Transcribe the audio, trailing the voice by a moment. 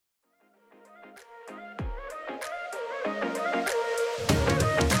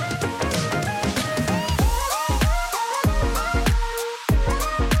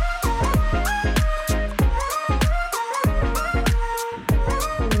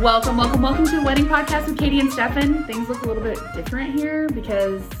Welcome to the Wedding Podcast with Katie and Stefan. Things look a little bit different here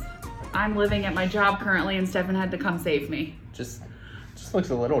because I'm living at my job currently and Stefan had to come save me. Just looks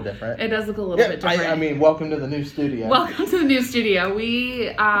a little different. It does look a little bit different. I mean, welcome to the new studio. Welcome to the new studio. We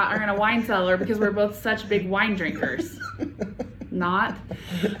are in a wine cellar because we're both such big wine drinkers. Not.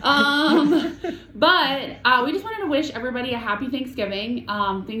 But we just wanted to wish everybody a happy Thanksgiving.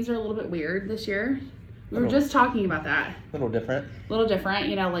 Things are a little bit weird this year. We were just talking about that. A little different,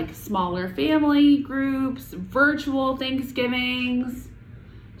 you know, like smaller family groups, virtual Thanksgivings.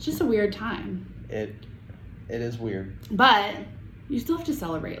 It's just a weird time. It is weird. But you still have to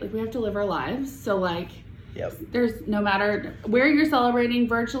celebrate. Like, we have to live our lives. So, like, yep. There's no matter where you're celebrating,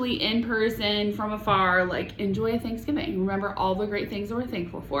 virtually, in person, from afar, like, enjoy a Thanksgiving. Remember all the great things that we're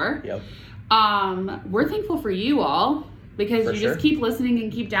thankful for. Yep. We're thankful for you all. Because for you sure. just keep listening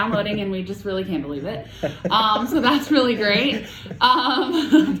and keep downloading, and we just really can't believe it. So that's really great.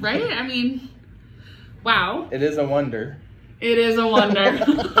 Right? I mean, wow. It is a wonder. It is a wonder.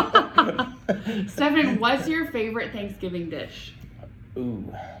 Stefan, what's your favorite Thanksgiving dish?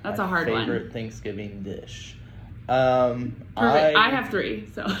 Ooh. That's a hard one. Favorite Thanksgiving dish. Perfect. I have 3,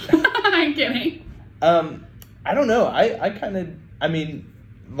 so I'm kidding. I don't know. I mean,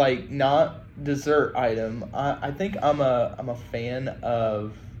 like, not dessert item. I think I'm a fan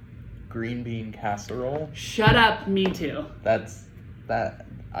of green bean casserole. Shut up, me too.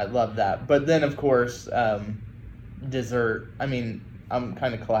 I love that. But then, of course, dessert. I mean, I'm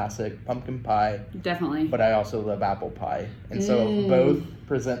kind of classic pumpkin pie. Definitely. But I also love apple pie. And so if both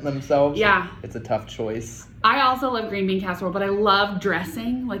present themselves, it's a tough choice. I also love green bean casserole, but I love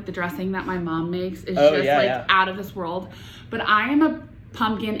dressing. Like, the dressing that my mom makes is out of this world. But I am a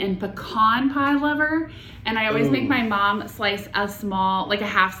pumpkin and pecan pie lover, and I always make my mom slice a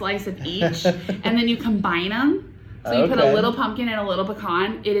half slice of each, and then you combine them. So you put a little pumpkin and a little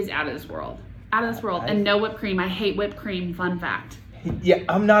pecan. It is out of this world. And no whipped cream. I hate whipped cream. Fun fact. Yeah,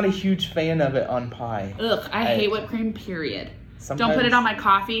 I'm not a huge fan of it on pie. Ugh, I hate whipped cream, period. Don't put it on my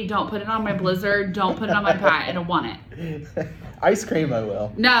coffee. Don't put it on my Blizzard. Don't put it on my pie. I don't want it. Ice cream, I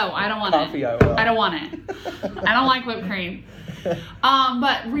will. No, I don't want Coffee, it. I will. I don't want it. I don't like whipped cream.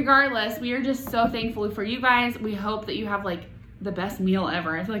 But regardless, we are just so thankful for you guys. We hope that you have, like, the best meal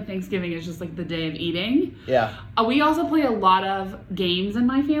ever. I feel like Thanksgiving is just, like, the day of eating. Yeah. We also play a lot of games in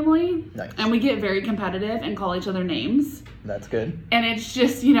my family. Nice. And we get very competitive and call each other names. That's good. And it's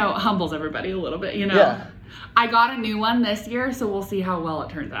just, humbles everybody a little bit, Yeah. I got a new one this year, so we'll see how well it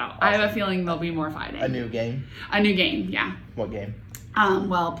turns out. Awesome. I have a feeling there'll be more fighting. A new game? A new game, yeah. What game?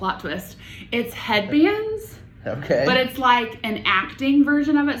 Plot twist. It's headbands. Okay. But it's like an acting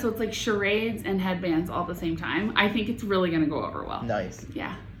version of it, so it's like charades and headbands all at the same time. I think it's really going to go over well. Nice.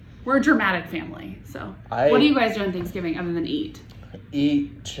 Yeah. We're a dramatic family, so. What do you guys do on Thanksgiving other than eat?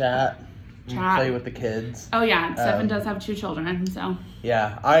 Eat, chat, play with the kids. Oh, yeah. Stefan does have 2 children, so.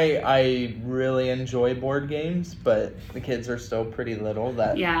 Yeah. I really enjoy board games, but the kids are still pretty little.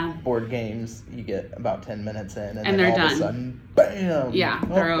 Board games, you get about 10 minutes in, and then they're all done. of a sudden, bam! Yeah,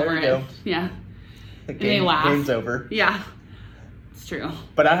 they're over it. Go. Yeah. The they laugh. Game's over. Yeah, it's true.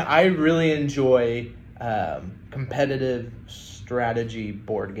 But I really enjoy competitive strategy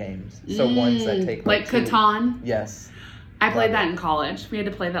board games. So ones that take like Catan. Yes. I played that in college. We had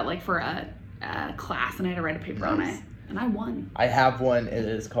to play that like for a class, and I had to write a paper on it, and I won. I have one. It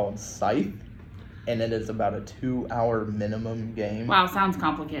is called Scythe, and it is about a 2-hour minimum game. Wow, sounds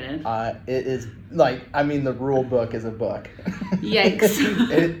complicated. It is the rule book is a book. Yikes.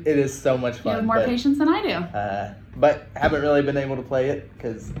 it is so much fun. You have more patience than I do. But haven't really been able to play it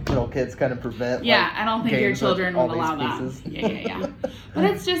because little kids kind of prevent. Yeah, I don't think your children would allow pieces. that. Yeah. But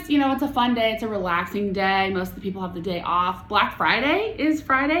it's just, it's a fun day. It's a relaxing day. Most of the people have the day off. Black Friday is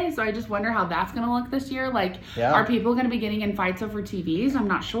Friday, so I just wonder how that's going to look this year. Like, are people going to be getting in fights over TVs? I'm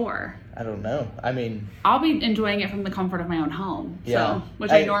not sure. I don't know. I mean, I'll be enjoying it from the comfort of my own home. Yeah. So,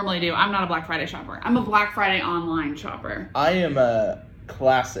 which I normally do. I'm not a Black Friday shopper. I'm a Black Friday online shopper. I am a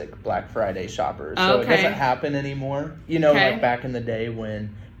classic Black Friday shopper. So it doesn't happen anymore. Like back in the day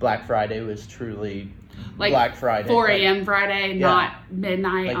when Black Friday was truly like Black Friday. 4 a.m. Friday, not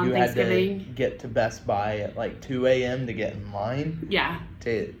midnight on Thanksgiving. You had to get to Best Buy at like 2 a.m. to get in line. Yeah.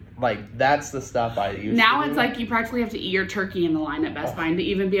 That's the stuff I use. Now it's like you practically have to eat your turkey in the line at Best Buy to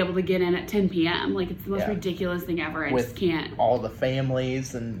even be able to get in at 10 p.m. Like, it's the most ridiculous thing ever. I just can't. All the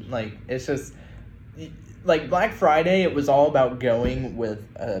families and it's just like Black Friday. It was all about going with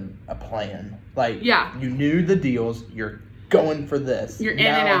a plan. You knew the deals. You're going for this. You're in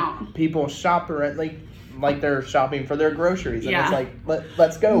and out. People shop around like they're shopping for their groceries, and it's like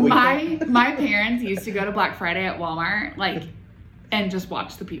let's go. My parents used to go to Black Friday at Walmart and just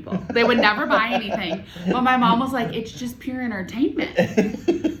watch the people. They would never buy anything. But my mom was like, it's just pure entertainment.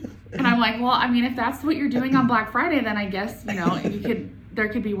 And I'm like, well, I mean, if that's what you're doing on Black Friday, then I guess, there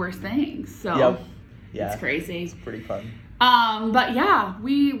could be worse things. So yep. Yeah. It's crazy. It's pretty fun. But yeah,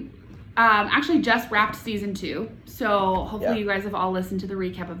 we actually just wrapped season 2. So hopefully you guys have all listened to the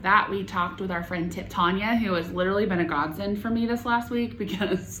recap of that. We talked with our friend Tip Tanya, who has literally been a godsend for me this last week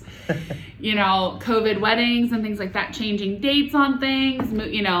because, COVID weddings and things like that, changing dates on things,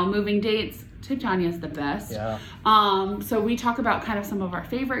 moving dates. Tip Tanya is the best. Yeah. So we talk about kind of some of our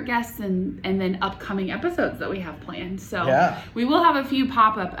favorite guests and then upcoming episodes that we have planned. So we will have a few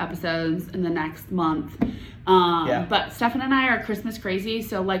pop-up episodes in the next month. But Stefan and I are Christmas crazy.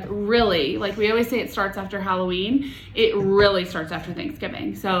 So really, we always say it starts after Halloween. It really starts after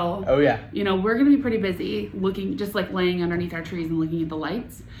Thanksgiving. So, we're going to be pretty busy just laying underneath our trees and looking at the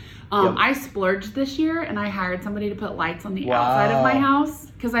lights. I splurged this year and I hired somebody to put lights on the outside of my house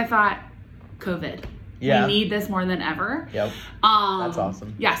because I thought COVID. Yeah. We need this more than ever. Yep. That's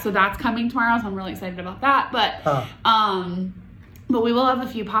awesome. Yeah, so that's coming tomorrow, so I'm really excited about that. But we will have a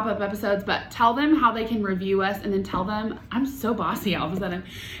few pop-up episodes, but tell them how they can review us and then tell them, I'm so bossy all of a sudden,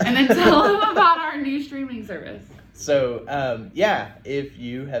 and then tell them about our new streaming service. So, if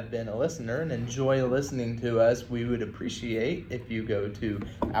you have been a listener and enjoy listening to us, we would appreciate if you go to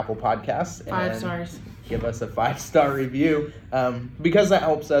Apple Podcasts 5 stars. Give us a 5-star review, because that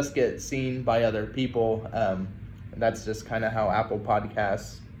helps us get seen by other people. That's just kind of how Apple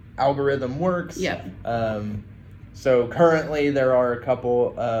Podcasts algorithm works. Yep. So currently there are a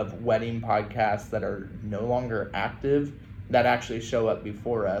couple of wedding podcasts that are no longer active that actually show up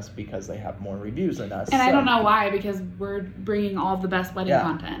before us because they have more reviews than us. And I don't know why, because we're bringing all of the best wedding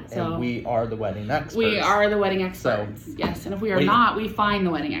content. So and we are the wedding experts. We are the wedding experts. So yes, and if we are not, we find the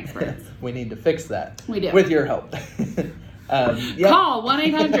wedding experts. We need to fix that. We do. With your help. Call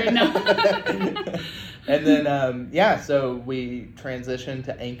 1-800. No. And then, so we transitioned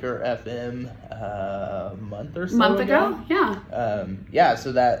to Anchor FM a month or so ago. Yeah.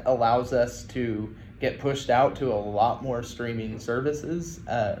 So that allows us to get pushed out to a lot more streaming services.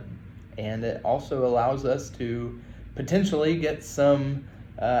 And it also allows us to potentially get some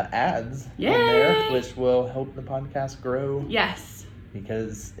ads in there, which will help the podcast grow. Yes.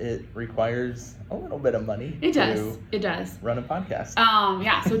 Because it requires a little bit of money. It does. Run a podcast.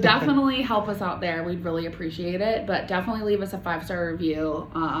 So definitely help us out there. We'd really appreciate it. But definitely leave us a 5-star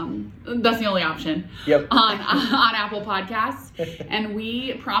review. That's the only option. Yep. On Apple Podcasts. And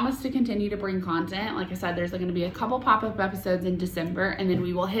we promise to continue to bring content. Like I said, there's going to be a couple pop-up episodes in December, and then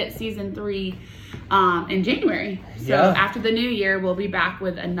we will hit season 3 in January. So after the new year, we'll be back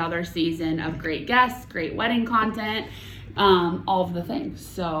with another season of great guests, great wedding content. All of the things.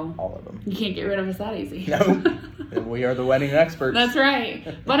 So all of them. You can't get rid of us that easy. No. We are the wedding experts. That's right.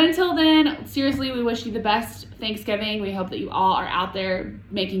 But until then, seriously, we wish you the best Thanksgiving. We hope that you all are out there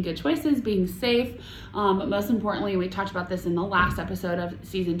making good choices, being safe. But most importantly, we talked about this in the last episode of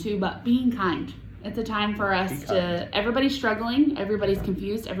season 2, but being kind. It's a time for us everybody's struggling, everybody's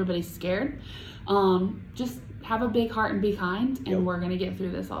confused, everybody's scared. Just have a big heart and be kind, and we're going to get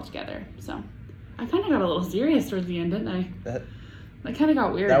through this all together. So I kind of got a little serious towards the end, didn't I? That kind of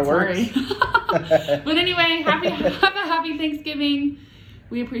got weird. That Sorry. But anyway, have a happy Thanksgiving.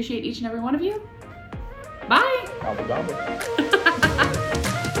 We appreciate each and every one of you. Bye. Gobble, gobble.